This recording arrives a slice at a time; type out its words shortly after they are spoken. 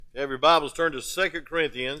Have your Bibles turned to 2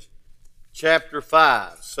 Corinthians chapter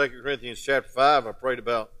 5. 2 Corinthians chapter 5. I prayed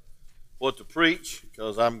about what to preach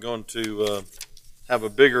because I'm going to have a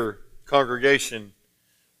bigger congregation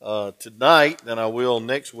tonight than I will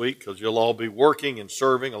next week, because you'll all be working and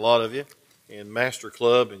serving, a lot of you, in Master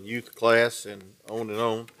Club and youth class and on and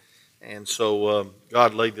on. And so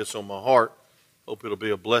God laid this on my heart. Hope it'll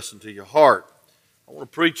be a blessing to your heart. I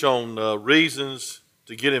want to preach on reasons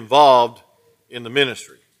to get involved in the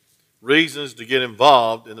ministry. Reasons to get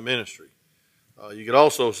involved in the ministry. You could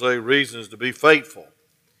also say reasons to be faithful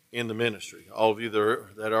in the ministry. All of you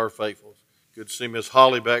that are faithful. Good to see Miss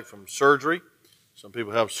Holly back from surgery. Some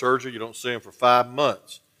people have surgery. You don't see them for 5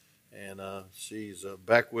 months. And she's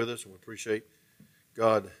back with us, and we appreciate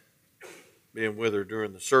God being with her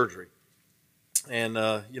during the surgery. And,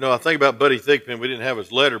 I think about Buddy Thigpen. We didn't have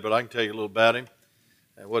his letter, but I can tell you a little about him.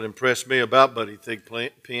 And what impressed me about Buddy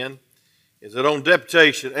Thigpen is that on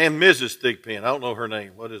deputation, and Mrs. Thigpen, I don't know her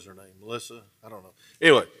name. What is her name? Melissa? I don't know.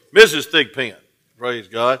 Anyway, Mrs. Thigpen, praise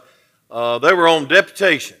God. They were on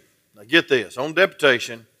deputation. Now get this, on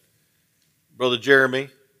deputation, Brother Jeremy,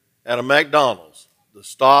 at a McDonald's, the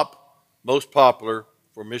stop most popular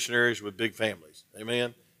for missionaries with big families.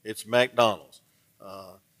 Amen? It's McDonald's.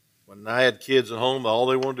 When I had kids at home, all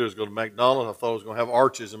they wanted to do was go to McDonald's. I thought I was going to have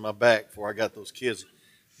arches in my back before I got those kids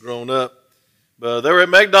grown up. But they were at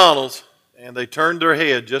McDonald's, and they turned their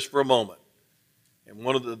head just for a moment. And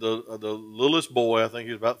one of the littlest boy, I think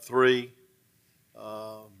he was about 3,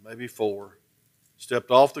 maybe 4, stepped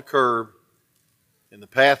off the curb in the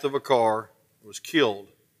path of a car and was killed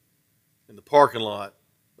in the parking lot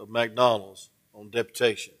of McDonald's on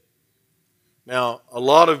deputation. Now, a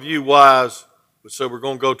lot of you wives would say, we're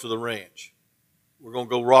going to go to the ranch. We're going to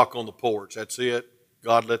go rock on the porch. That's it.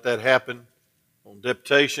 God let that happen on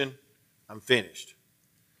deputation. I'm finished.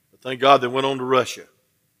 Thank God they went on to Russia.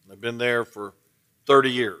 They've been there for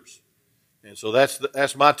 30 years. And so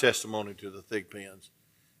that's my testimony to the Thigpens,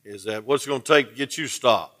 is that what's it going to take to get you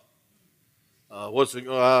stopped? I was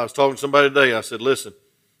talking to somebody today. I said, listen,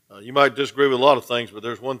 you might disagree with a lot of things, but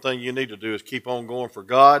there's one thing you need to do is keep on going for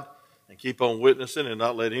God and keep on witnessing and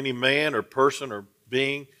not let any man or person or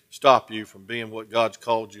being stop you from being what God's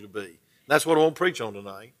called you to be. And that's what I want to preach on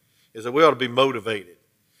tonight, is that we ought to be motivated.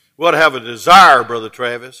 We ought to have a desire, Brother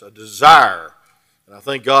Travis, a desire. And I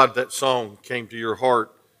thank God that song came to your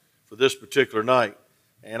heart for this particular night.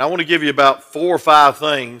 And I want to give you about 4 or 5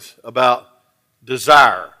 things about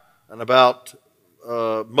desire and about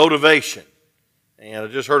motivation. And I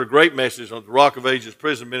just heard a great message on the Rock of Ages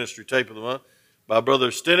Prison Ministry Tape of the Month by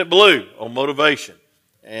Brother Stennett Blue on motivation.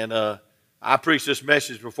 And I preached this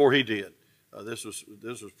message before he did. This was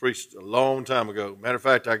preached a long time ago. Matter of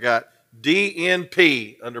fact, I got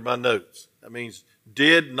DNP under my notes. That means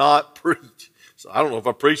did not preach. So I don't know if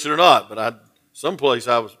I preached it or not, but someplace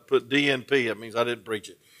I was put DNP. That means I didn't preach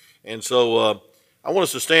it. And so I want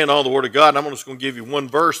us to stand on the Word of God, and I'm just going to give you one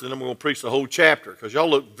verse, and then I'm going to preach the whole chapter, because y'all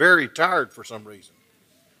look very tired for some reason.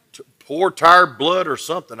 Poor tired blood or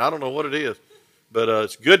something. I don't know what it is. But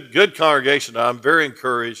it's good congregation. I'm very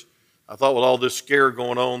encouraged. I thought with all this scare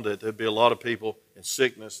going on that there'd be a lot of people in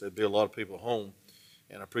sickness. There'd be a lot of people home.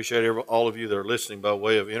 And I appreciate all of you that are listening by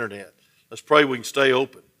way of internet. Let's pray we can stay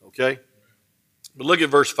open, okay? But look at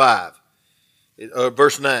verse 5,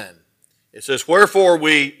 verse 9. It says, wherefore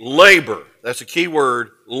we labor, that's a key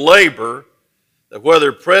word, labor, that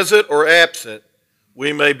whether present or absent,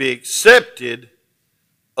 we may be accepted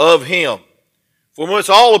of him. For we must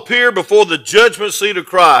all appear before the judgment seat of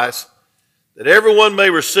Christ, that everyone may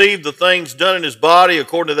receive the things done in his body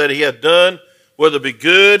according to that he hath done, whether it be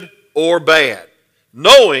good or bad.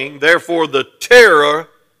 Knowing, therefore, the terror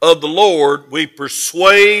of the Lord, we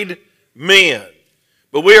persuade men.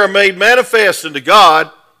 But we are made manifest unto God,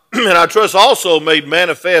 and I trust also made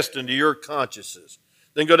manifest unto your consciences.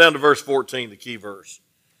 Then go down to verse 14, the key verse.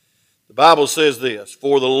 The Bible says this,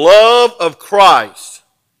 for the love of Christ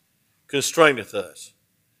constraineth us,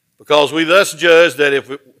 because we thus judge that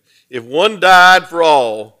if one died for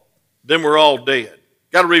all, then we're all dead.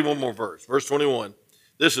 Got to read one more verse. Verse 21.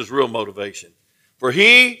 This is real motivation. For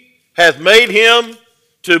he hath made him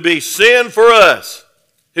to be sin for us,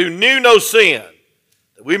 who knew no sin,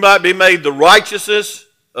 that we might be made the righteousness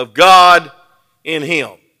of God in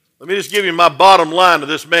him. Let me just give you my bottom line of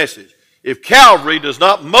this message. If Calvary does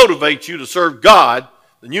not motivate you to serve God,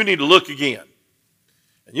 then you need to look again.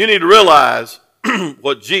 And you need to realize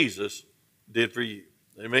what Jesus did for you.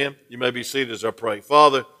 Amen? You may be seated as I pray.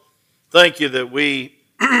 Father, thank you that we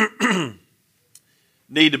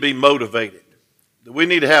need to be motivated. That we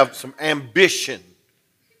need to have some ambition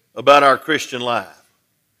about our Christian life.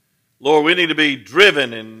 Lord, we need to be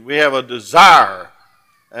driven, and we have a desire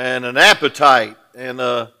and an appetite and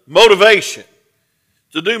a motivation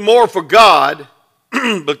to do more for God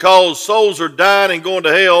because souls are dying and going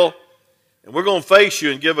to hell, and we're going to face you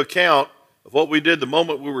and give account of what we did the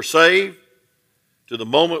moment we were saved to the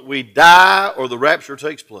moment we die or the rapture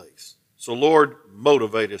takes place. So, Lord,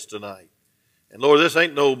 motivate us tonight. And, Lord, this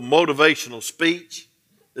ain't no motivational speech.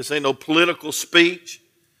 This ain't no political speech.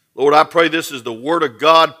 Lord, I pray this is the Word of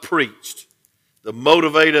God preached to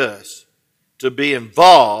motivate us to be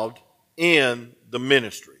involved in the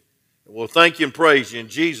ministry. And we'll thank you and praise you in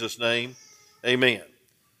Jesus' name. Amen.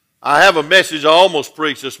 I have a message I almost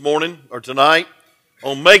preached this morning or tonight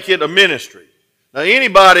on make it a ministry. Now,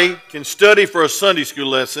 anybody can study for a Sunday school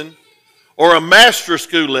lesson or a master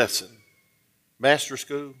school lesson. Master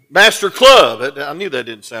school? Master club. I knew that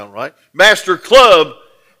didn't sound right. Master club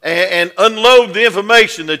and unload the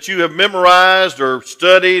information that you have memorized or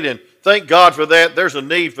studied, and thank God for that. There's a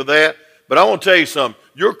need for that. But I want to tell you something.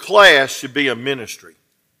 Your class should be a ministry.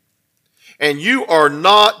 And you are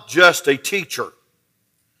not just a teacher.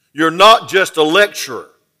 You're not just a lecturer.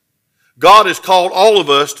 God has called all of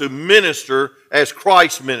us to minister as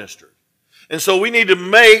Christ ministered. And so we need to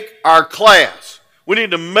make our class, we need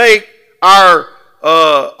to make our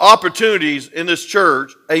opportunities in this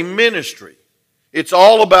church a ministry. It's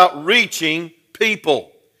all about reaching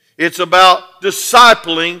people. It's about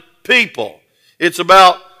discipling people. It's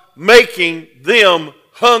about making them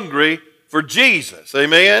hungry for Jesus.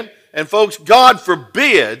 Amen? And folks, God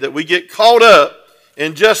forbid that we get caught up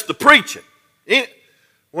in just the preaching.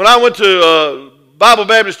 When I went to Bible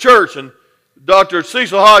Baptist Church and Dr.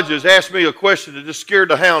 Cecil Hodges asked me a question that just scared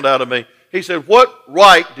the hound out of me. He said, what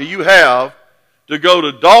right do you have to go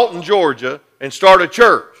to Dalton, Georgia and start a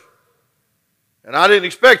church? And I didn't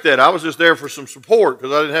expect that. I was just there for some support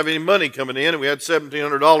because I didn't have any money coming in, and we had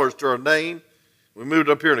 $1,700 to our name. We moved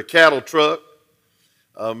up here in a cattle truck.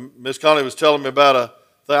 Miss Connie was telling me about a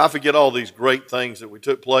thing. I forget all these great things that we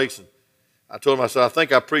took place. And I told him, I said, I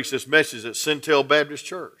think I preached this message at Centel Baptist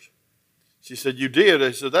Church. She said, you did?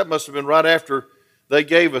 I said, that must have been right after they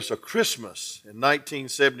gave us a Christmas in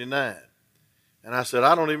 1979. And I said,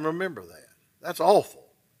 I don't even remember that. That's awful.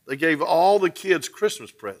 They gave all the kids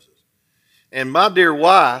Christmas presents. And my dear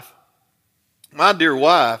wife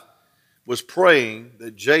was praying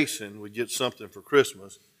that Jason would get something for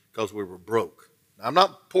Christmas because we were broke. Now, I'm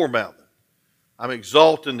not poor-mouthing. I'm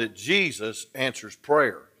exalting that Jesus answers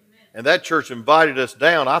prayer. Amen. And that church invited us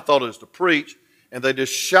down. I thought it was to preach, and they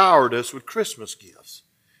just showered us with Christmas gifts.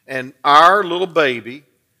 And our little baby,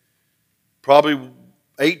 probably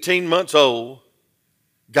 18 months old,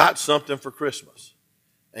 got something for Christmas.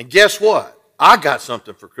 And guess what? I got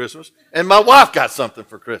something for Christmas, and my wife got something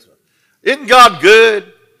for Christmas. Isn't God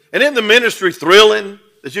good? And isn't the ministry thrilling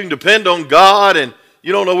that you can depend on God and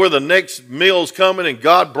you don't know where the next meal's coming and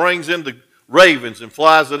God brings in the ravens and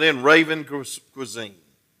flies it in Raven cuisine?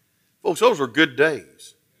 Folks, those were good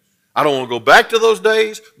days. I don't want to go back to those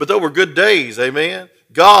days, but those were good days, amen?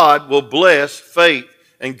 God will bless faith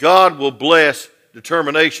and God will bless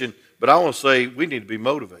determination, but I want to say we need to be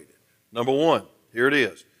motivated. Number one, here it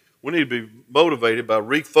is. We need to be motivated by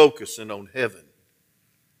refocusing on heaven.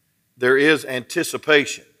 There is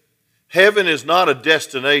anticipation. Heaven is not a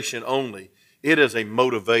destination only. It is a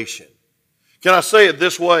motivation. Can I say it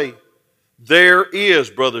this way? There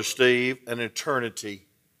is, Brother Steve, an eternity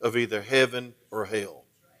of either heaven or hell.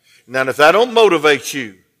 Now, if that don't motivate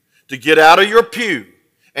you to get out of your pew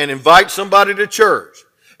and invite somebody to church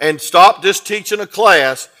and stop just teaching a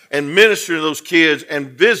class and ministering to those kids and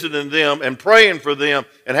visiting them and praying for them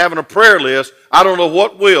and having a prayer list, I don't know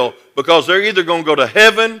what will, because they're either going to go to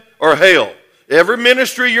heaven or hell. Every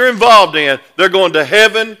ministry you're involved in, they're going to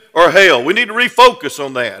heaven or hell. We need to refocus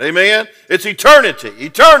on that. Amen? It's eternity.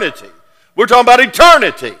 Eternity. We're talking about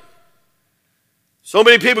eternity. So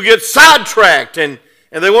many people get sidetracked and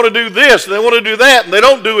they want to do this and they want to do that and they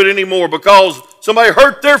don't do it anymore because somebody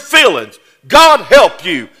hurt their feelings. God help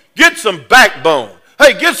you. Get some backbone.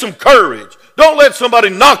 Hey, get some courage. Don't let somebody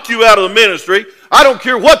knock you out of the ministry. I don't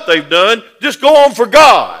care what they've done. Just go on for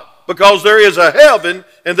God, because there is a heaven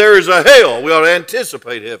and there is a hell. We ought to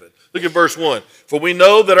anticipate heaven. Look at verse 1. For we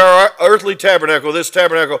know that our earthly tabernacle, this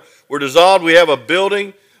tabernacle, were dissolved. We have a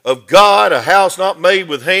building of God, a house not made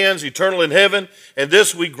with hands, eternal in heaven. And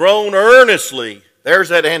this we groan earnestly. There's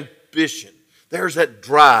that ambition. There's that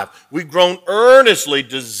drive. We've grown earnestly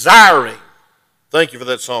desiring. Thank you for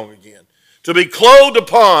that song again. To be clothed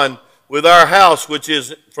upon with our house which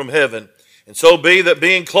is from heaven. And so be that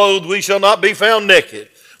being clothed we shall not be found naked.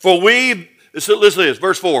 For we, listen to this,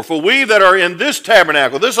 verse 4. For we that are in this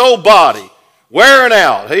tabernacle, this old body, wearing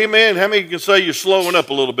out. Amen. How many can say you're slowing up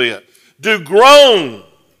a little bit? Do groan,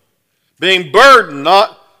 being burdened,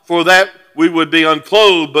 not for that we would be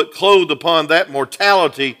unclothed, but clothed upon that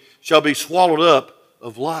mortality shall be swallowed up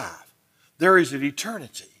of life. There is an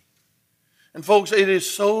eternity. And folks, it is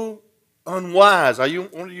so unwise. I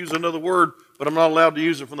want to use another word, but I'm not allowed to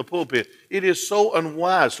use it from the pulpit. It is so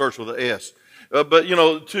unwise, starts with an S. But,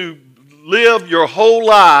 to live your whole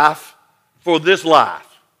life for this life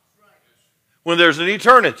when there's an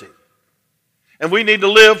eternity. And we need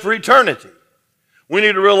to live for eternity. We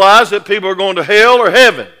need to realize that people are going to hell or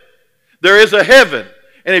heaven. There is a heaven.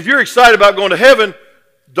 And if you're excited about going to heaven,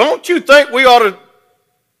 don't you think we ought to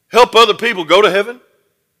help other people go to heaven?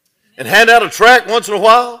 And hand out a tract once in a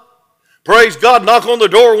while? Praise God, knock on the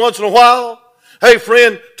door once in a while? Hey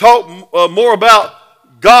friend, talk more about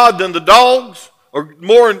God than the dogs? Or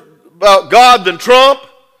more about God than Trump?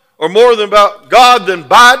 Or more than about God than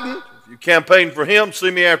Biden? If you campaign for him,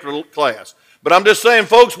 see me after class. But I'm just saying,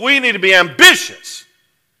 folks, we need to be ambitious.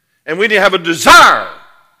 And we need to have a desire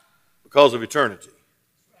because of eternity.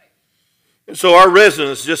 And so our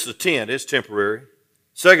residence is just a tent. It's temporary.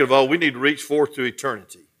 Second of all, we need to reach forth to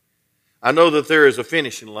eternity. I know that there is a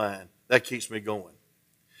finishing line. That keeps me going.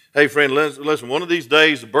 Hey, friend, listen, one of these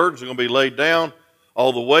days the burdens are going to be laid down.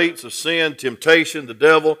 All the weights of sin, temptation, the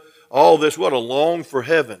devil, all this. What a long for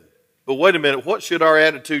heaven. But wait a minute. What should our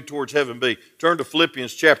attitude towards heaven be? Turn to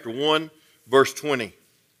Philippians chapter 1, verse 20.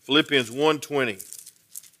 Philippians 1:20.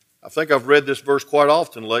 I think I've read this verse quite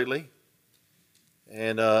often lately.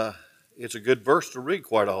 And it's a good verse to read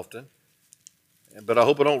quite often. But I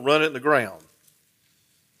hope I don't run it in the ground.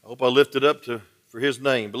 I hope I lift it up for his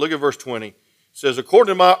name. But look at verse 20. It says,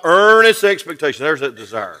 according to my earnest expectation. There's that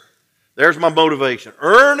desire. There's my motivation.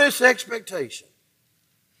 Earnest expectation.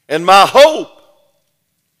 And my hope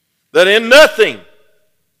that in nothing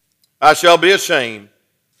I shall be ashamed,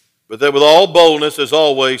 but that with all boldness as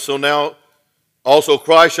always, so now also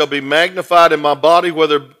Christ shall be magnified in my body,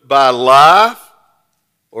 whether by life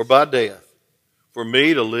or by death. For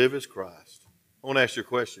me to live is Christ. I want to ask you a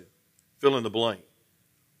question. Fill in the blank.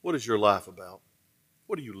 What is your life about?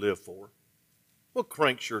 What do you live for? What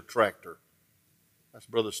cranks your tractor? That's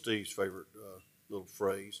Brother Steve's favorite little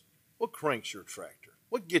phrase. What cranks your tractor?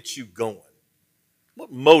 What gets you going?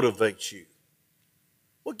 What motivates you?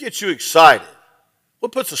 What gets you excited?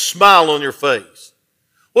 What puts a smile on your face?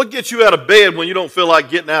 What gets you out of bed when you don't feel like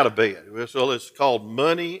getting out of bed? So it's called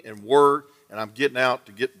money and work, and I'm getting out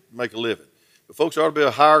to make a living. But folks, there ought to be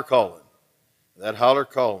a higher calling. That higher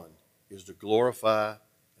calling is to glorify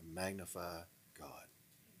and magnify God.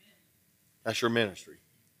 That's your ministry.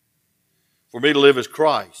 For me to live as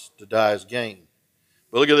Christ, to die as gain.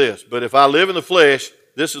 But look at this. But if I live in the flesh,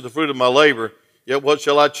 this is the fruit of my labor. Yet what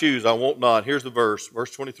shall I choose? I won't not. Here's the verse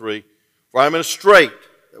 23. For I am in a strait.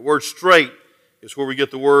 That word strait is where we get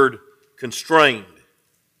the word constrained.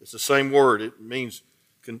 It's the same word. It means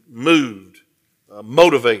moved,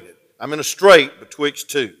 motivated. I'm in a strait betwixt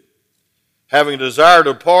two. Having a desire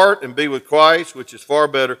to depart and be with Christ, which is far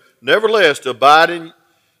better. Nevertheless, to abide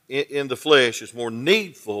in the flesh is more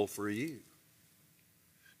needful for you.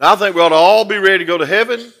 Now, I think we ought to all be ready to go to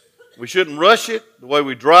heaven. We shouldn't rush it the way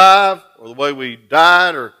we drive or the way we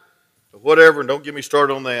died or whatever, and don't get me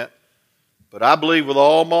started on that. But I believe with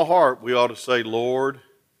all my heart we ought to say, Lord,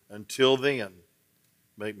 until then,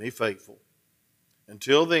 make me faithful.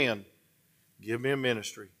 Until then, give me a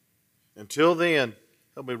ministry. Until then,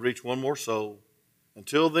 help me reach one more soul.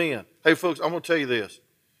 Until then. Hey, folks, I'm going to tell you this,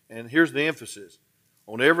 and here's the emphasis.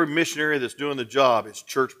 On every missionary that's doing the job, it's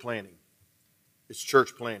church planting. It's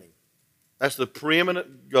church planting. That's the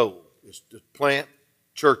preeminent goal, is to plant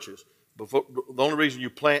churches. The only reason you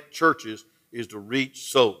plant churches is to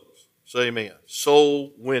reach souls. Say amen.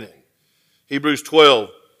 Soul winning. Hebrews 12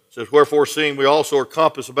 says, wherefore seeing we also are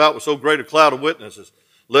compassed about with so great a cloud of witnesses,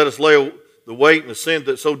 let us lay the weight and the sin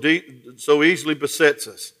that so easily besets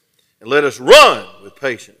us, and let us run with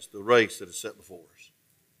patience the race that is set before us.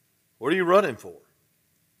 What are you running for?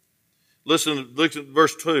 Listen to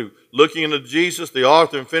verse 2. Looking into Jesus, the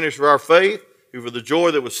author and finisher of our faith, who for the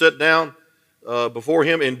joy that was set down before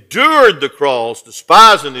him endured the cross,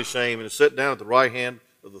 despising his shame, and is set down at the right hand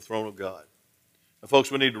of the throne of God. Now,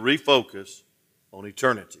 folks, we need to refocus on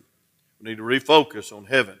eternity. We need to refocus on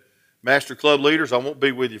heaven. Master Club leaders, I won't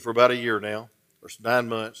be with you for about a year now, or 9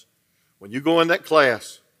 months. When you go in that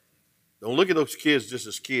class, don't look at those kids just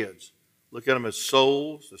as kids. Look at them as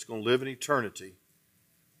souls that's going to live in eternity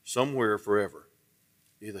somewhere forever,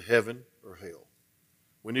 either heaven or hell.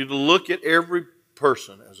 We need to look at every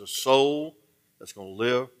person as a soul that's going to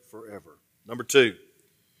live forever. Number 2,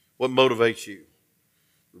 what motivates you?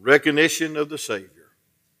 Recognition of the Savior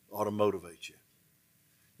ought to motivate you.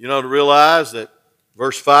 You know, to realize that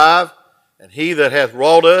verse 5, and he that hath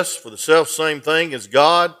wrought us for the selfsame thing is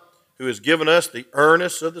God, who has given us the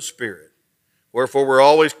earnest of the Spirit. Wherefore we're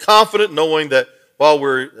always confident, knowing that while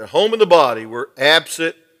we're at home in the body, we're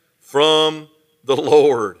absent from the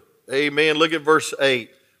Lord. Amen. Look at verse 8.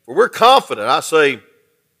 For we're confident,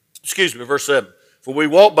 verse 7. For we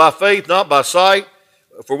walk by faith, not by sight.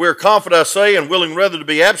 For we are confident, I say, and willing rather to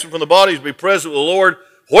be absent from the body, to be present with the Lord.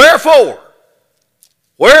 Wherefore,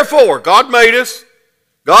 God made us,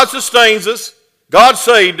 God sustains us, God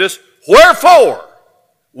saved us. Wherefore,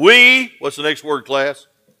 we, what's the next word, class?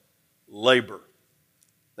 Labor.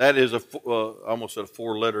 That is I almost said a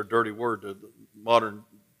four-letter dirty word to the modern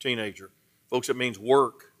teenager. Folks, it means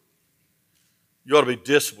work. You ought to be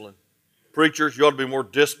disciplined. Preachers, you ought to be more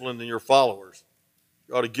disciplined than your followers.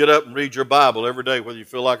 You ought to get up and read your Bible every day, whether you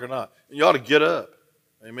feel like it or not. And you ought to get up.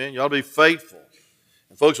 Amen. You ought to be faithful.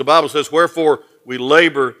 And folks, the Bible says, wherefore we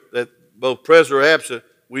labor that both present or absent,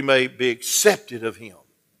 we may be accepted of him.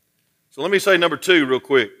 So let me say number 2 real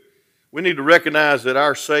quick. We need to recognize that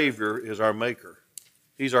our Savior is our maker.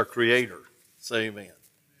 He's our creator. Say amen.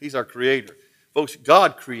 He's our creator. Folks,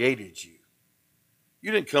 God created you.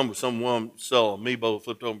 You didn't come with someone saw an amoeba,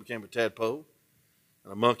 flipped over and became a tadpole,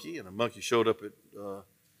 and a monkey showed up at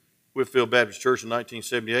Whitfield Baptist Church in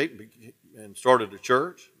 1978 and started a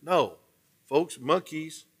church. No, folks,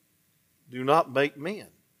 monkeys do not make men.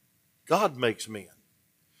 God makes men.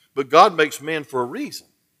 But God makes men for a reason.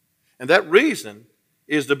 And that reason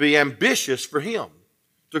is to be ambitious for him,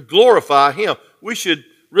 to glorify him. We should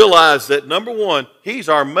realize that, number 1, he's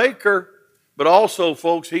our maker, but also,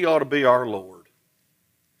 folks, he ought to be our Lord.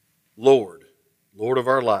 Lord of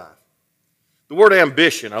our life. The word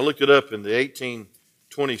ambition, I looked it up in the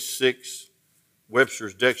 1826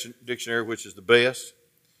 Webster's Dictionary, which is the best.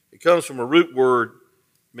 It comes from a root word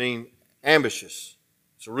meaning ambitious.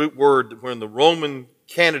 It's a root word when the Roman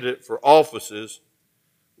candidate for offices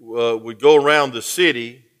would go around the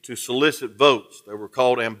city to solicit votes. They were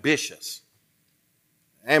called ambitious.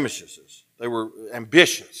 Ambitiouses. They were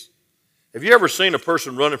ambitious. Have you ever seen a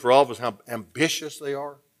person running for office, how ambitious they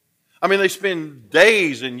are? I mean, they spend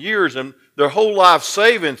days and years and their whole life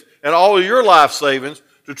savings and all of your life savings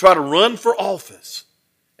to try to run for office.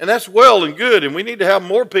 And that's well and good, and we need to have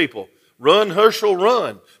more people. Run, Herschel,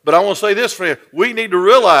 run. But I want to say this, friend. We need to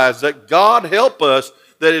realize that God help us,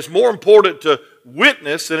 that it's more important to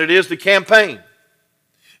witness than it is to campaign.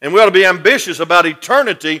 And we ought to be ambitious about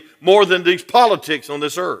eternity more than these politics on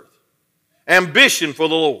this earth. Ambition for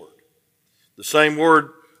the Lord. The same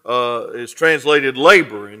word is translated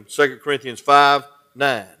labor in 2 Corinthians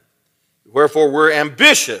 5:9. Wherefore we're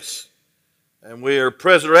ambitious, and we are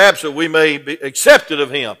present or absent, we may be accepted of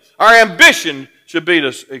him. Our ambition should be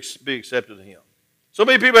to be accepted of him. So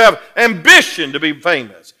many people have ambition to be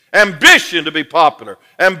famous, ambition to be popular,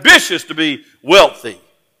 ambitious to be wealthy.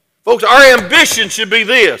 Folks, our ambition should be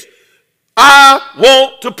this: I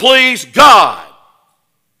want to please God.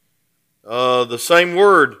 The same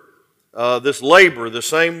word, this labor, the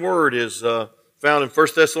same word is found in 1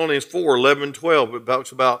 Thessalonians 4:11 and 12. It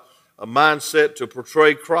talks about a mindset to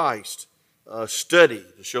portray Christ, study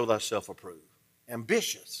to show thyself approved.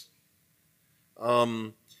 Ambitious.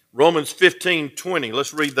 Romans 15:20.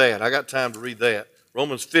 Let's read that. I got time to read that.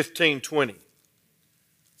 Romans 15:20.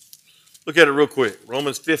 Look at it real quick.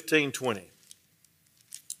 Romans 15:20.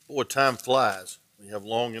 Boy, time flies when you have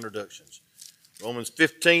long introductions. Romans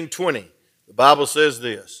 15:20. The Bible says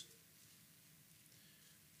this: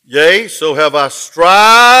 Yea, so have I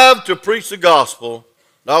strived to preach the gospel,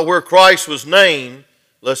 not where Christ was named,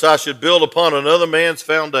 lest I should build upon another man's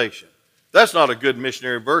foundation. That's not a good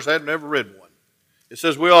missionary verse. I've never read one. It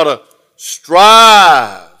says we ought to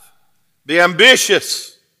strive, be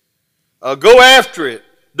ambitious, go after it.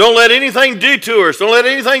 Don't let anything detour us. Don't let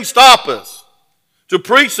anything stop us to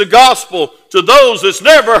preach the gospel to those that's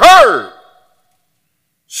never heard.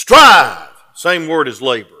 Strive. Same word as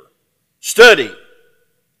labor. Study.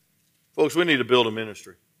 Folks, we need to build a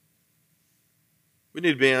ministry. We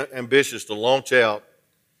need to be ambitious to launch out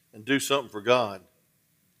and do something for God,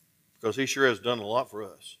 because he sure has done a lot for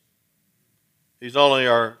us. He's not only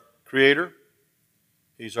our creator,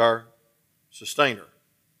 he's our sustainer.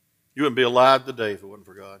 You wouldn't be alive today if it wasn't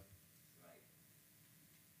for God.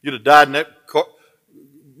 You'd have died in that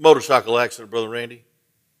motorcycle accident, Brother Randy,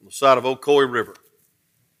 on the side of Ocoee River.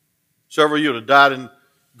 Several of you would have died in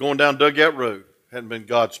going down Dugout Road. Hadn't been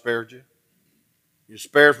God spared you. You're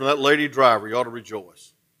spared from that lady driver. You ought to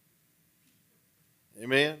rejoice.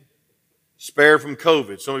 Amen. Spared from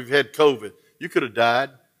COVID. Some of you had COVID. You could have died.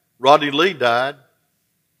 Rodney Lee died.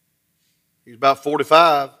 He's about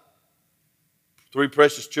 45. 3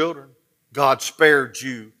 precious children. God spared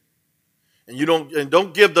you. And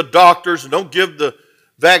don't give the doctors and don't give the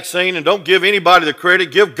vaccine and don't give anybody the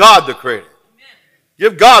credit. Give God the credit.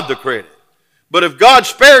 Give God the credit. But if God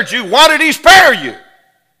spared you, why did He spare you?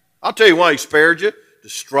 I'll tell you why He spared you. To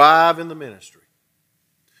strive in the ministry.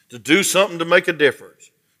 To do something to make a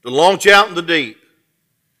difference. To launch out in the deep.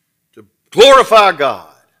 To glorify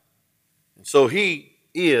God. And so He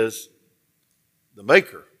is the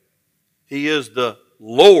maker. He is the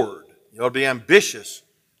Lord. You ought to be ambitious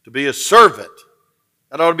to be a servant.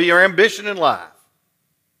 That ought to be your ambition in life.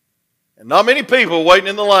 And not many people waiting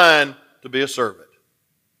in the line to be a servant.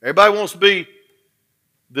 Everybody wants to be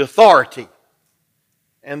the authority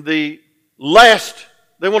and the last.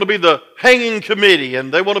 They want to be the hanging committee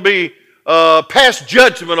and they want to be pass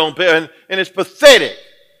judgment on people. And it's pathetic.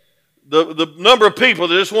 The number of people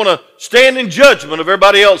that just want to stand in judgment of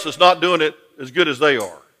everybody else that's not doing it as good as they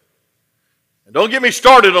are. And don't get me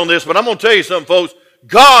started on this, but I'm going to tell you something, folks.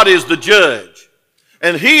 God is the judge.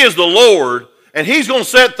 And He is the Lord. And He's going to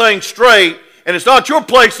set things straight. And it's not your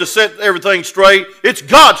place to set everything straight. It's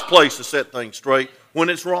God's place to set things straight when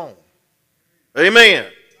it's wrong. Amen.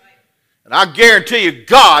 And I guarantee you,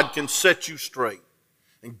 God can set you straight.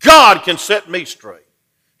 And God can set me straight.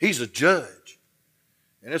 He's a judge.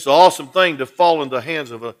 And it's an awesome thing to fall into the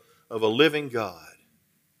hands of a living God.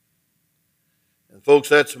 And folks,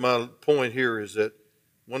 that's my point here is that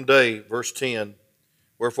one day, verse 10,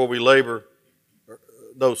 for we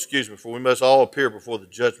must all appear before the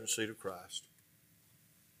judgment seat of Christ.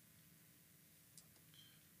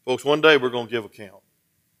 Folks, one day we're going to give account.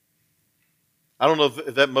 I don't know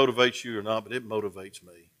if that motivates you or not, but it motivates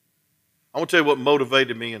me. I want to tell you what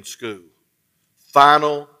motivated me in school.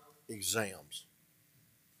 Final exams.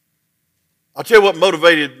 I'll tell you what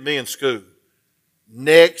motivated me in school.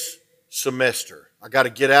 Next semester. I got to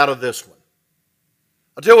get out of this one.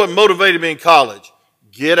 I'll tell you what motivated me in college.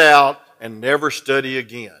 Get out and never study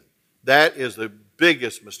again. That is the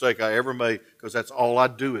biggest mistake I ever made because that's all I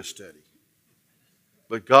do is study.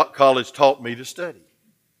 But college taught me to study.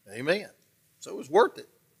 Amen. So it was worth it.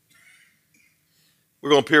 We're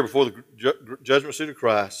going to appear before the judgment seat of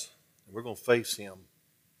Christ, and we're going to face Him,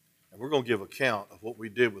 and we're going to give account of what we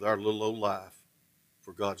did with our little old life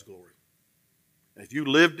for God's glory. And if you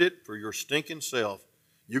lived it for your stinking self,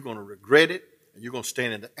 you're going to regret it, and you're going to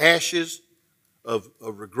stand in the ashes of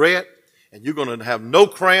regret, and you're going to have no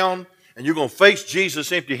crown, and you're going to face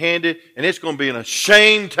Jesus empty-handed, and it's going to be an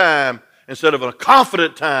ashamed time instead of a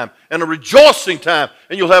confident time and a rejoicing time,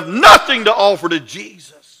 and you'll have nothing to offer to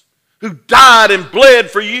Jesus who died and bled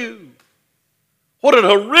for you. What a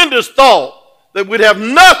horrendous thought that we'd have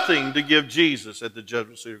nothing to give Jesus at the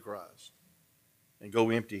judgment seat of Christ and go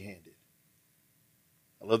empty-handed.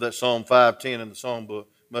 I love that Psalm 5:10 in the song book,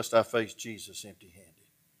 must I face Jesus empty-handed.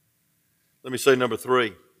 Let me say number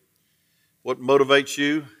 3. What motivates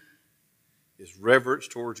you is reverence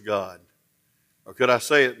towards God. Or could I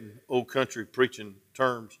say it in old country preaching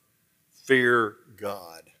terms? Fear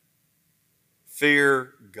God.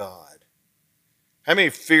 Fear God. How many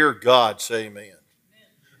fear God? Say amen.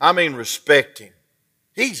 I mean respect Him.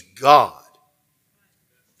 He's God.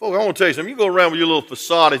 Folks, I want to tell you something. You go around with your little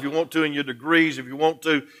facade if you want to, and your degrees if you want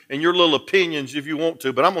to, and your little opinions if you want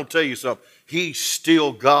to, but I'm going to tell you something. He's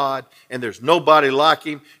still God, and there's nobody like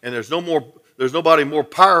Him, and there's nobody more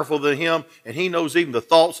powerful than Him, and He knows even the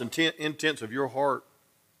thoughts and intents of your heart.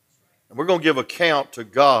 And we're going to give account to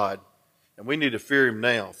God, and we need to fear Him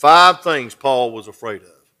now. 5 things Paul was afraid of.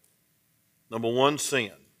 Number 1, sin.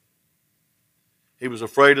 He was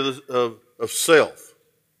afraid of self.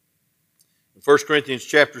 In 1 Corinthians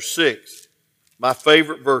chapter 6, my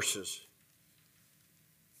favorite verses,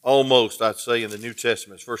 almost I'd say in the New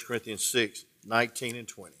Testament, 1 Corinthians 6, 19 and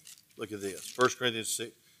 20. Look at this, 1 Corinthians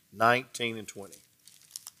 6, 19 and 20.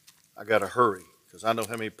 I got to hurry because I know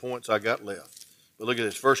how many points I got left. But look at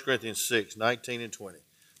this, 1 Corinthians 6, 19 and 20.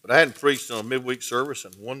 But I hadn't preached on a midweek service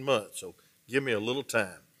in 1 month, so give me a little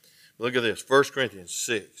time. Look at this, 1 Corinthians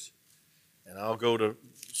 6. And I'll go to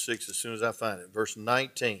 6 as soon as I find it. Verse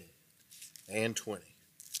 19 and 20.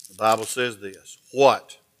 The Bible says this.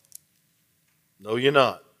 What? Know ye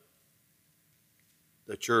not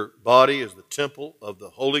that your body is the temple of the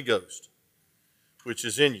Holy Ghost, which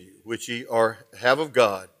is in you, which ye have of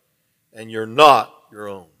God, and you're not your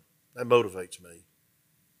own. That motivates me.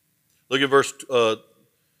 Look at verse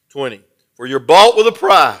 20. For you're bought with a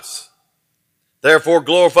price. Therefore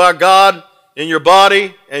glorify God in your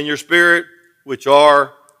body and your spirit, which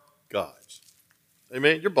are God's.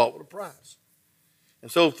 Amen? You're bought with a price.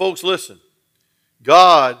 And so, folks, listen.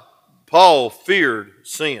 Paul feared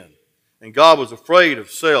sin. And God was afraid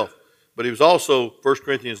of self, but he was also, 1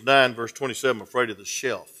 Corinthians 9, verse 27, afraid of the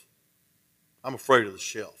shelf. I'm afraid of the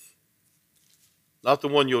shelf. Not the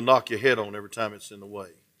one you'll knock your head on every time it's in the way,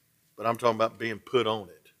 but I'm talking about being put on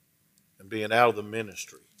it and being out of the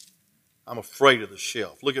ministry. I'm afraid of the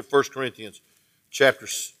shelf. Look at 1 Corinthians chapter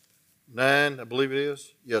 9, I believe it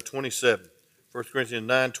is. 27. 1 Corinthians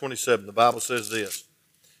 9, 27. The Bible says this.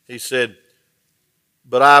 He said,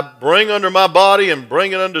 but I bring under my body and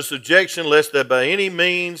bring it under subjection, lest that by any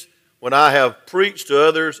means, when I have preached to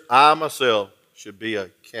others, I myself should be a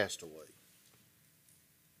castaway.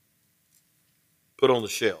 Put on the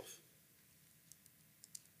shelf.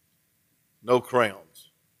 No crowns.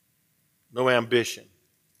 No ambition.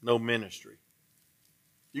 No ministry.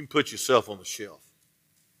 You can put yourself on the shelf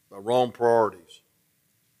by wrong priorities,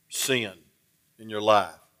 sin in your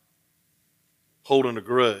life, holding a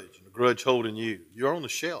grudge, and a grudge holding you. You're on the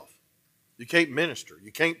shelf. You can't minister.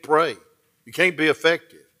 You can't pray. You can't be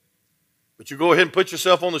effective. But you go ahead and put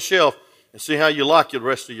yourself on the shelf and see how you like it the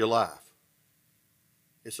rest of your life.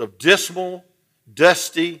 It's a dismal,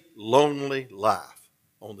 dusty, lonely life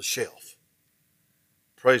on the shelf.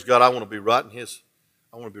 Praise God, I want to be right in his hands.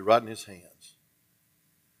 I want to be right at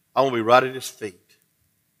his feet.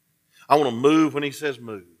 I want to move when he says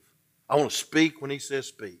move. I want to speak when he says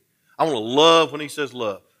speak. I want to love when he says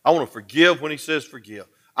love. I want to forgive when he says forgive.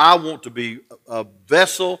 I want to be a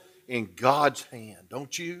vessel in God's hand,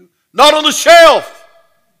 don't you? Not on the shelf.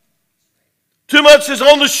 Too much is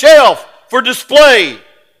on the shelf for display.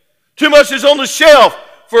 Too much is on the shelf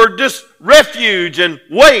for just refuge and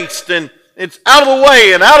waste, and it's out of the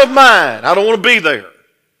way and out of mind. I don't want to be there.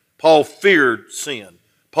 Paul feared sin.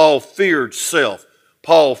 Paul feared self.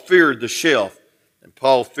 Paul feared the shelf. And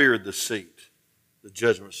Paul feared the seat, the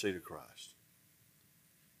judgment seat of Christ.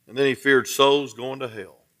 And then he feared souls going to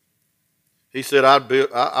hell. He said,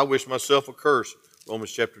 I wish myself a curse,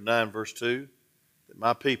 Romans chapter 9, verse 2, that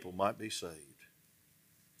my people might be saved.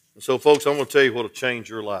 And so, folks, I'm going to tell you what will change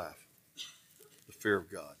your life. The fear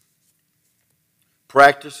of God.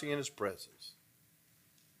 Practicing in his presence.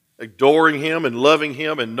 Adoring him and loving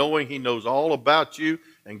him and knowing he knows all about you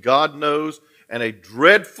and God knows. And a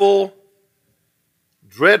dreadful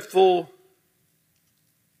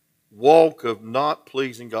walk of not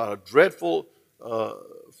pleasing God. A dreadful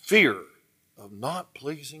fear of not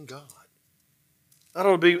pleasing God. That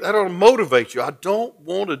ought to motivate you. I don't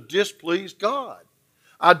want to displease God.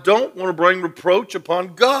 I don't want to bring reproach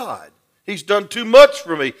upon God. He's done too much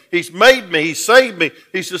for me. He's made me. He saved me.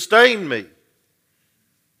 He sustained me.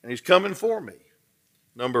 And he's coming for me.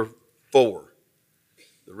 Number 4.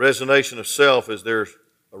 The resignation of self is there's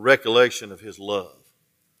a recollection of his love.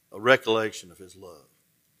 A recollection of his love.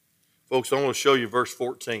 Folks, I want to show you verse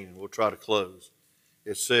 14 and we'll try to close.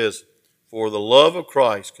 It says, for the love of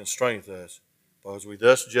Christ constraineth us, because we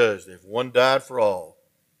thus judge that if one died for all,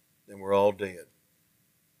 then we're all dead.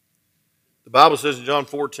 The Bible says in John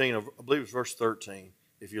 14, I believe it's verse 13,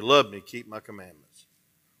 if you love me, keep my commandments.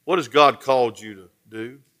 What has God called you to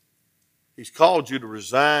do? He's called you to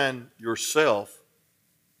resign yourself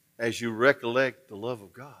as you recollect the love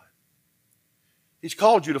of God. He's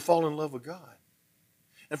called you to fall in love with God.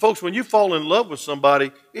 And folks, when you fall in love with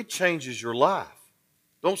somebody, it changes your life.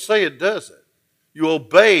 Don't say it doesn't. You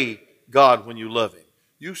obey God when you love him.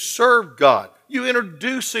 You serve God. You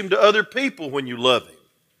introduce him to other people when you love him.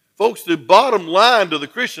 Folks, the bottom line to the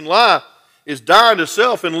Christian life is dying to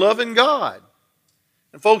self and loving God.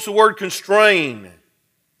 And folks, the word constrain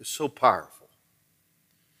is so powerful.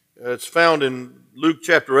 It's found in Luke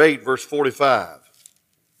chapter 8, verse 45.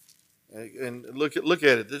 And look at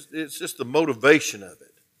it. It's just the motivation of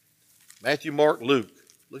it. Matthew, Mark, Luke.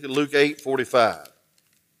 Look at Luke 8, 45.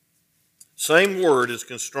 Same word as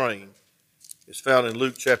constrain is found in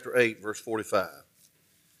Luke chapter 8, verse 45.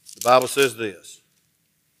 The Bible says this.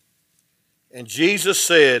 And Jesus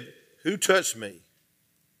said, who touched me?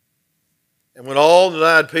 And when all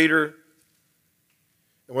denied Peter,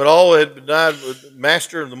 and when all had denied the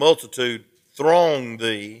master of the multitude, thronged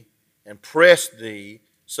thee and pressed thee,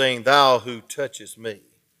 saying, thou who touchest me.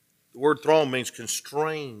 The word throng means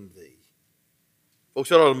constrain thee. Folks,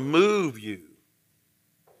 that ought to move you.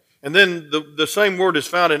 And then the same word is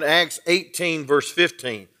found in Acts 18, verse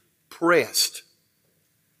 15, pressed.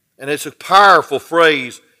 And it's a powerful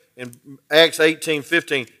phrase. In Acts 18,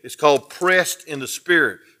 15, it's called pressed in the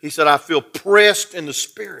Spirit. He said, I feel pressed in the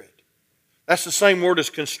Spirit. That's the same word as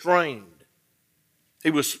constrained.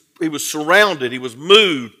 He was surrounded. He was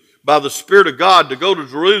moved by the Spirit of God to go to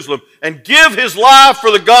Jerusalem and give his life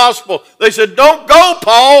for the gospel. They said, don't go,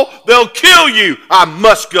 Paul. They'll kill you. I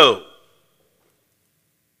must go.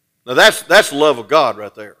 Now that's love of God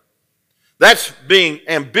right there. That's being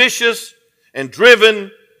ambitious and driven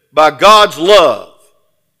by God's love.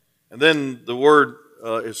 And then the word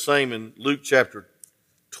is same in Luke chapter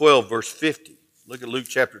 12, verse 50. Look at Luke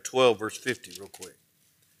chapter 12, verse 50 real quick.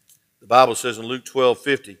 The Bible says in Luke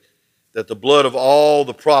 12:50 that the blood of all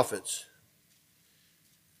the prophets.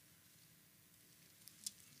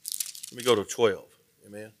 Let me go to 12.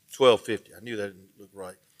 Amen. 12:50. I knew that didn't look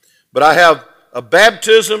right. But I have a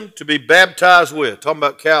baptism to be baptized with. Talking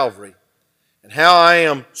about Calvary. And how I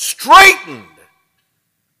am straitened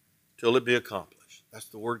till it be accomplished. That's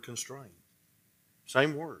the word constrained.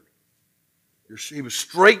 Same word. He was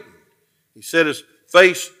straitened. He set his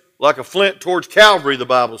face like a flint towards Calvary, the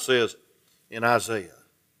Bible says in Isaiah.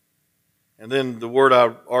 And then the word I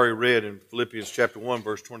already read in Philippians chapter 1,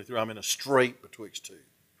 verse 23, I'm in a strait betwixt two.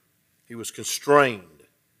 He was constrained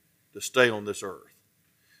to stay on this earth.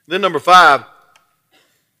 Then number 5,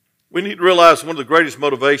 we need to realize one of the greatest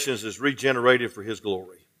motivations is regenerated for his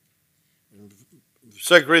glory. In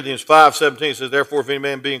 2 Corinthians 5:17 says, therefore, if any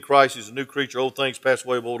man be in Christ, he's a new creature. Old things pass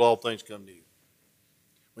away, behold, all things come new.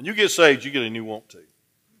 When you get saved, you get a new want to.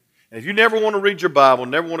 And if you never want to read your Bible,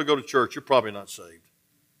 never want to go to church, you're probably not saved.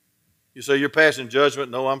 You say, you're passing judgment.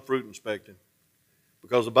 No, I'm fruit inspecting.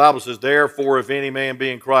 Because the Bible says, therefore, if any man be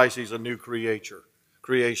in Christ, he's a new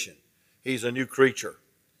creation. He's a new creature.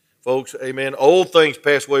 Folks, amen. Old things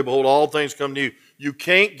pass away, behold, all things come new. You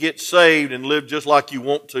can't get saved and live just like you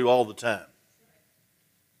want to all the time.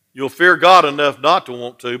 You'll fear God enough not to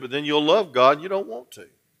want to, but then you'll love God and you don't want to.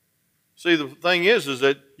 See, the thing is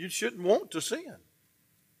that you shouldn't want to sin.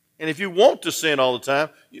 And if you want to sin all the time,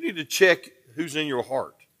 you need to check who's in your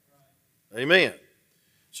heart. Amen.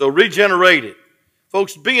 So regenerated.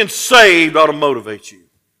 Folks, being saved ought to motivate you.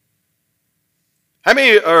 How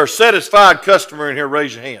many are a satisfied customer in here?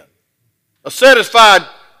 Raise your hand. A satisfied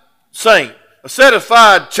saint. A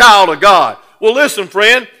satisfied child of God. Well, listen,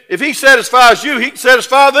 friend. If he satisfies you, he can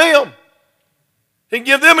satisfy them. He can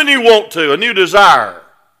give them a new want to, a new desire.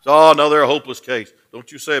 So, oh, no, they're a hopeless case.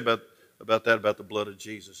 Don't you say about that about the blood of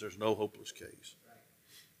Jesus. There's no hopeless case.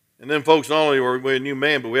 And then, folks, not only are we a new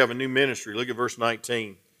man, but we have a new ministry. Look at verse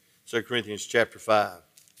 19, 2 Corinthians chapter 5.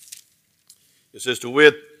 It says, to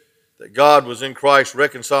wit, that God was in Christ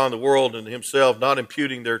reconciling the world unto himself, not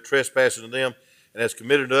imputing their trespasses to them, and has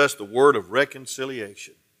committed to us the word of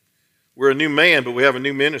reconciliation. We're a new man, but we have a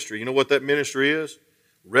new ministry. You know what that ministry is?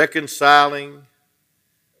 Reconciling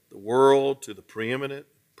the world to the preeminent,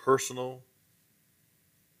 personal,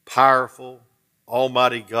 powerful,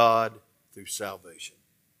 almighty God through salvation.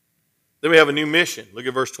 Then we have a new mission. Look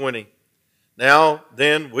at verse 20. Now,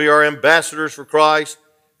 then, we are ambassadors for Christ,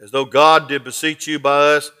 as though God did beseech you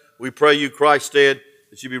by us. We pray you, Christ's stead,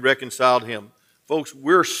 that you be reconciled to him. Folks,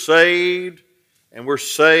 we're saved, and we're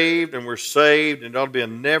saved, and we're saved, and it ought to be a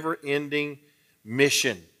never-ending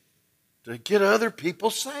mission to get other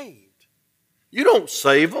people saved. You don't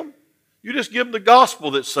save them. You just give them the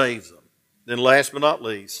gospel that saves them. Then last but not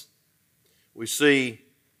least, we see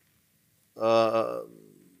the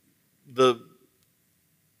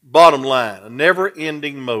bottom line, a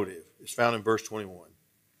never-ending motive is found in verse 21.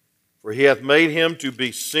 For he hath made him to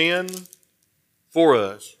be sin for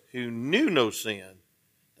us who knew no sin,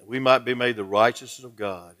 that we might be made the righteousness of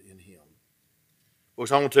God in him.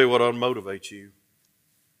 Folks, I'm going to tell you what ought to motivate you.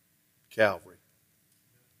 Calvary.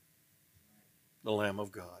 The Lamb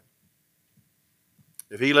of God.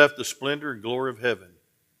 If he left the splendor and glory of heaven,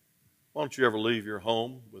 why don't you ever leave your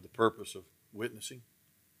home with the purpose of witnessing?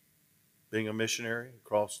 Being a missionary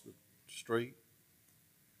across the street,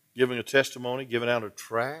 giving a testimony, giving out a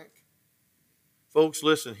tract. Folks,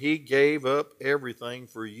 listen, he gave up everything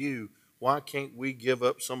for you. Why can't we give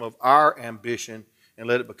up some of our ambition and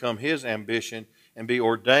let it become his ambition and be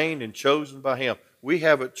ordained and chosen by him? We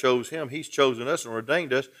haven't chosen him. He's chosen us and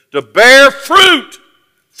ordained us to bear fruit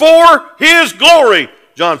for his glory.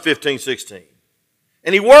 John 15:16.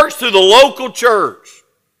 And he works through the local church.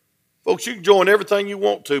 Folks, you can join everything you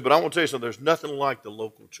want to, but I want to tell you something. There's nothing like the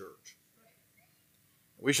local church.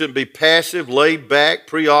 We shouldn't be passive, laid back,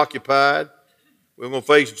 preoccupied. We're going to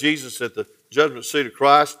face Jesus at the judgment seat of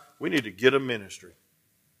Christ. We need to get a ministry.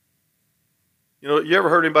 You know, you ever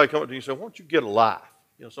heard anybody come up to you and say, why don't you get a life?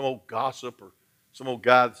 You know, some old gossip or some old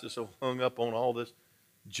guy that's just so hung up on all this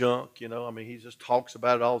junk, you know. I mean, he just talks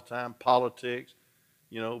about it all the time, politics,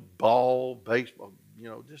 you know, ball, baseball, you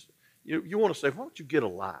know, just you want to say, why don't you get a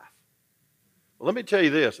life? Well, let me tell you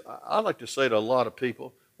this. I like to say to a lot of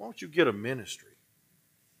people, why don't you get a ministry?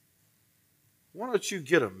 Why don't you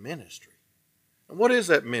get a ministry? And what is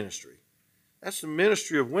that ministry? That's the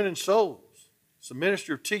ministry of winning souls. It's the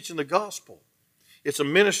ministry of teaching the gospel. It's a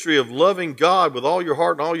ministry of loving God with all your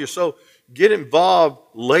heart and all your soul. Get involved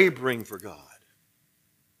laboring for God.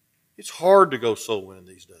 It's hard to go soul winning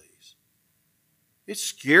these days. It's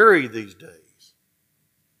scary these days.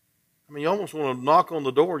 I mean, you almost want to knock on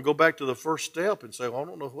the door and go back to the first step and say, well, I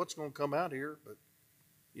don't know what's going to come out here, but,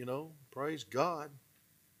 praise God.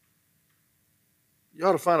 You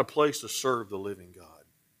ought to find a place to serve the living God.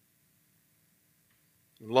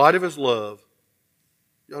 In light of His love,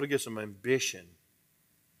 you ought to get some ambition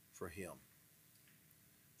for Him.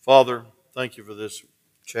 Father, thank you for this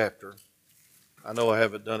chapter. I know I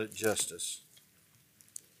haven't done it justice,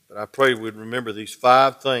 but I pray we'd remember these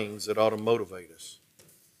 5 things that ought to motivate us.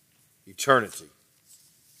 Eternity.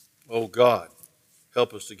 Oh God,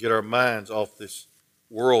 help us to get our minds off this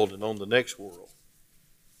world and on the next world.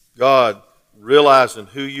 God, realizing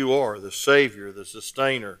who you are, the Savior, the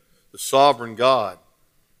Sustainer, the Sovereign God.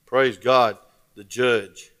 Praise God, the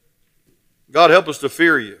Judge. God, help us to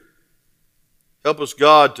fear you. Help us,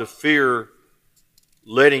 God, to fear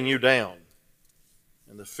letting you down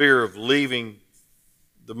and the fear of leaving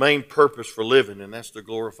the main purpose for living, and that's to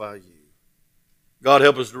glorify you. God,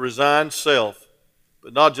 help us to resign self,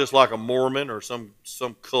 but not just like a Mormon or some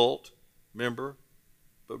cult member,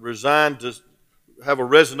 but resign to have a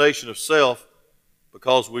resignation of self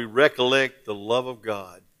because we recollect the love of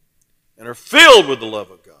God and are filled with the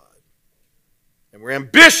love of God. And we're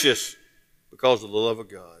ambitious because of the love of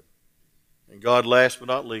God. And God, last but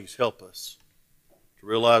not least, help us to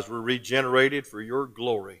realize we're regenerated for your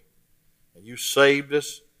glory. And you saved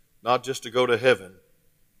us not just to go to heaven,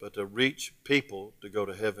 but to reach people to go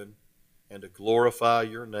to heaven and to glorify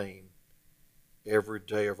your name every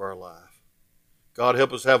day of our life. God,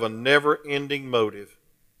 help us have a never-ending motive.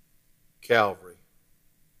 Calvary,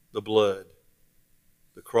 the blood,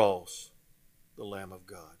 the cross, the Lamb of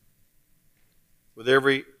God. With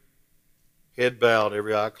every head bowed,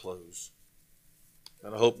 every eye closed,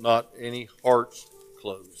 and I hope not any hearts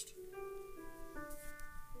closed.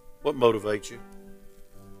 What motivates you?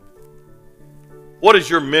 What is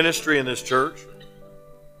your ministry in this church?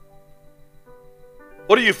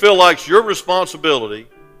 What do you feel like is your responsibility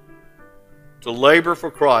to labor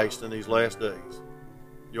for Christ in these last days?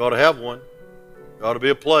 You ought to have one. There ought to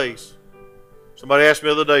be a place. Somebody asked me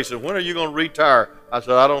the other day, said, when are you going to retire? I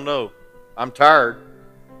said, I don't know. I'm tired.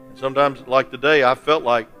 And sometimes, like today, I felt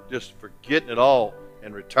like just forgetting it all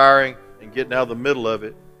and retiring and getting out of the middle of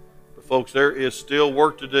it. But folks, there is still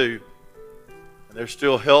work to do. And there's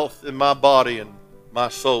still health in my body and my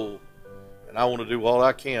soul. And I want to do all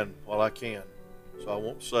I can while I can. So I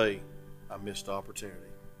won't say I missed the opportunity.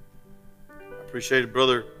 I appreciated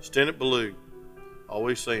Brother Stennett Ballou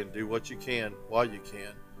always saying, do what you can while you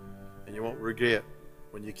can, and you won't regret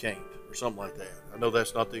when you can't, or something like that. I know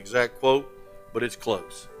that's not the exact quote, but it's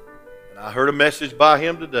close. And I heard a message by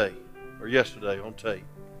him today, or yesterday on tape,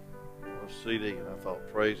 on CD, and I thought,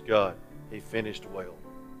 praise God, he finished well.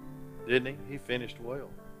 Didn't he? He finished well.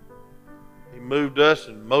 He moved us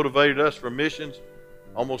and motivated us for missions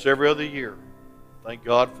almost every other year. Thank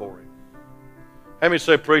God for him. Have me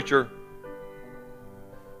say, preacher,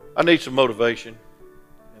 I need some motivation.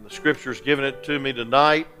 And the Scripture's giving it to me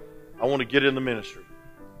tonight. I want to get in the ministry.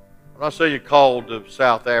 I'm not saying you're called to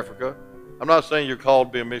South Africa. I'm not saying you're called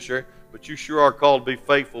to be a missionary, but you sure are called to be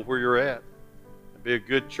faithful where you're at. And be a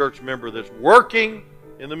good church member that's working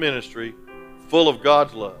in the ministry full of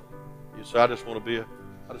God's love. You say, I just want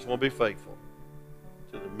to be faithful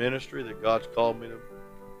to the ministry that God's called me to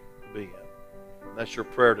be in. And that's your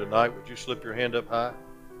prayer tonight. Would you slip your hand up high?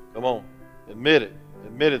 Come on. Admit it.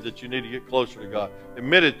 Admit it that you need to get closer to God.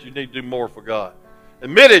 Admit it you need to do more for God.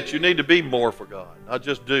 Admit it you need to be more for God. Not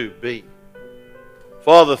just do, be.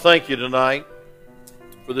 Father, thank you tonight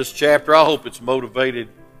for this chapter. I hope it's motivated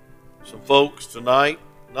some folks tonight,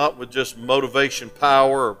 not with just motivation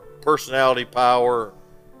power or personality power,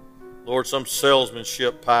 Lord, some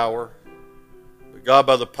salesmanship power, but God,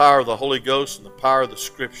 by the power of the Holy Ghost and the power of the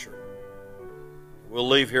Scripture, we'll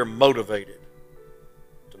leave here motivated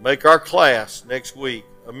to make our class next week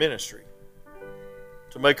a ministry,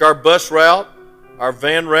 to make our bus route, our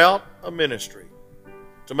van route, a ministry,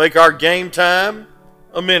 to make our game time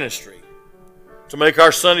a ministry, to make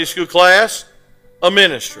our Sunday school class a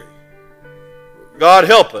ministry. God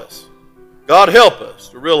help us. God help us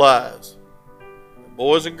to realize that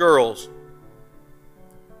boys and girls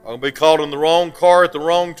are going to be caught in the wrong car at the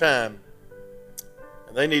wrong time,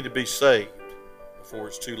 and they need to be saved before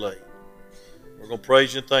it's too late. We're going to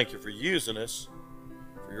praise you and thank you for using us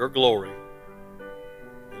for your glory.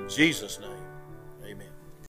 In Jesus' name.